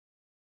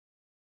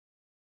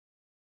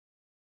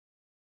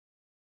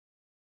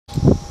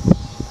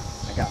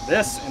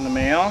this in the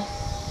mail.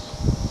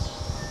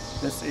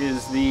 This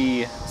is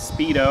the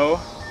Speedo.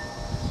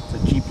 It's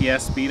a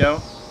GPS Speedo.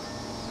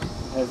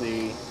 It has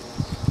a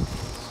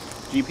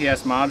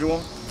GPS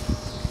module.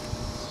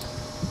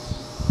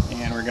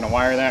 And we're going to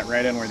wire that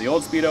right in where the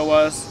old Speedo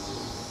was.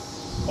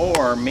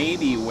 Or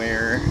maybe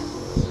where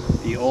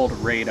the old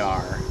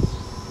radar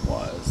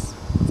was.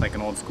 It's like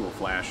an old school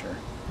flasher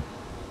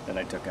that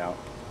I took out.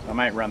 So I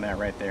might run that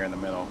right there in the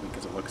middle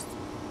because it looks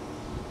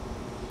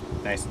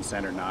nice and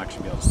centered now. I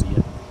should be able to see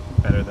it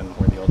better than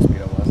where the old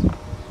Speedo was.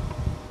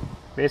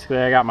 Basically,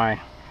 I got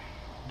my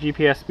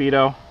GPS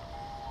Speedo.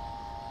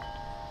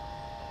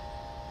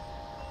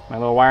 My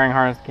little wiring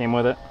harness came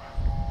with it.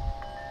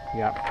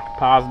 You got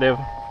positive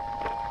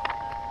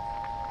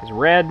is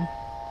red,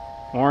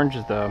 orange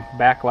is the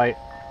backlight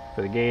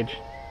for the gauge,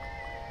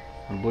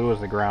 and blue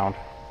is the ground.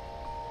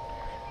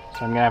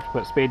 So I'm going to have to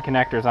put spade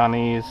connectors on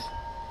these,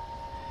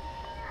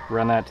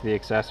 run that to the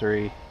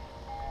accessory,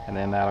 and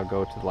then that'll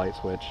go to the light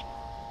switch.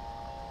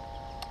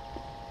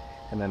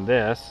 And then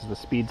this is the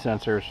speed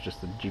sensor, it's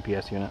just the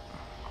GPS unit.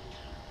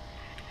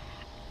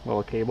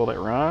 Little cable that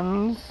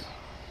runs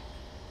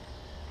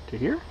to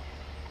here.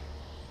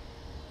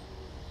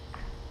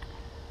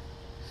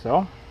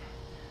 So,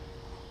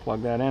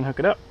 plug that in, hook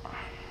it up.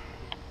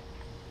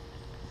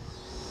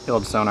 The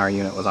old sonar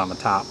unit was on the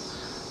top.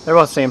 They're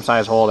both the same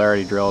size hole, they're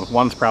already drilled.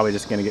 One's probably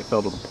just going to get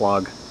filled with a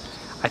plug.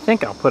 I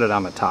think I'll put it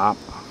on the top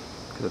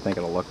because I think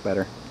it'll look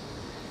better.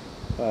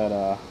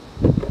 But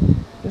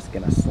just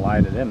going to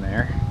slide it in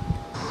there.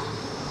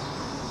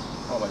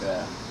 Oh, look at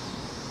that.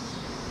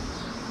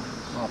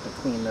 I'll have to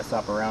clean this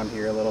up around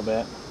here a little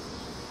bit.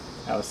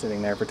 I was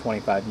sitting there for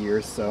 25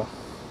 years, so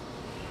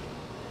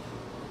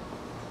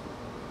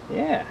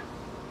yeah.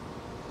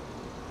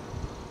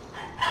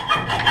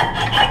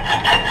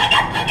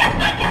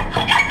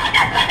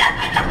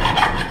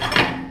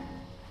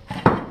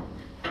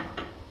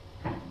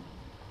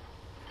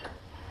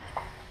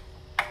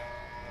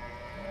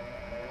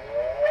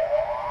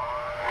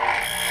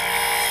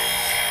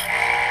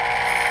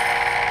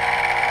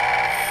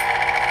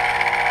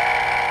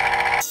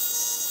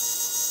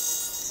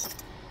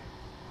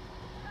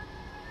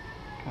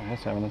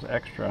 Just having this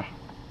extra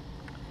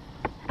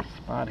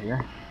spot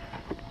here.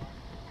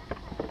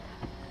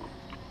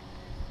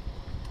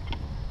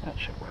 That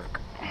should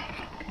work.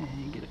 Okay,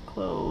 get it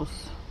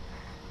close.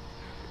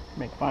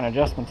 Make fine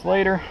adjustments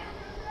later.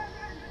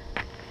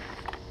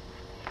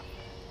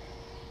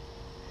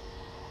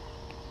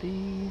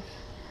 These.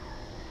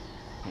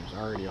 There's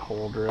already a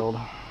hole drilled.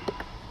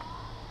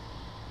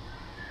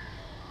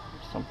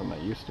 Something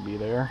that used to be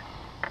there.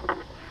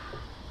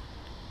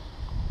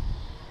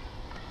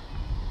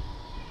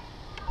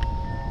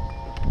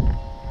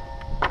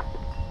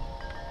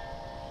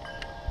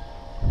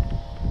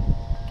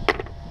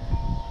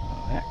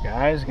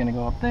 Is going to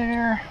go up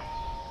there.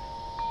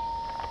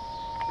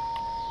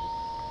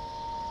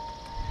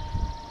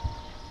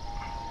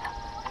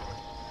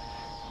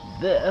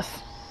 This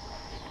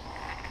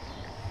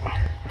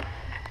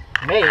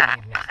may need an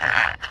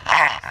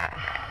extension.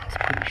 It's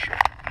pretty short.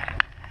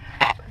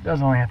 It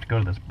does only have to go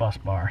to this bus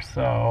bar,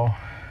 so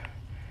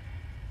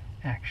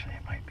actually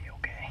it might be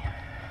okay.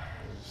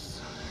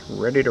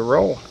 Ready to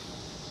roll.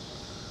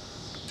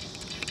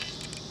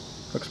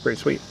 Looks pretty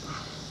sweet.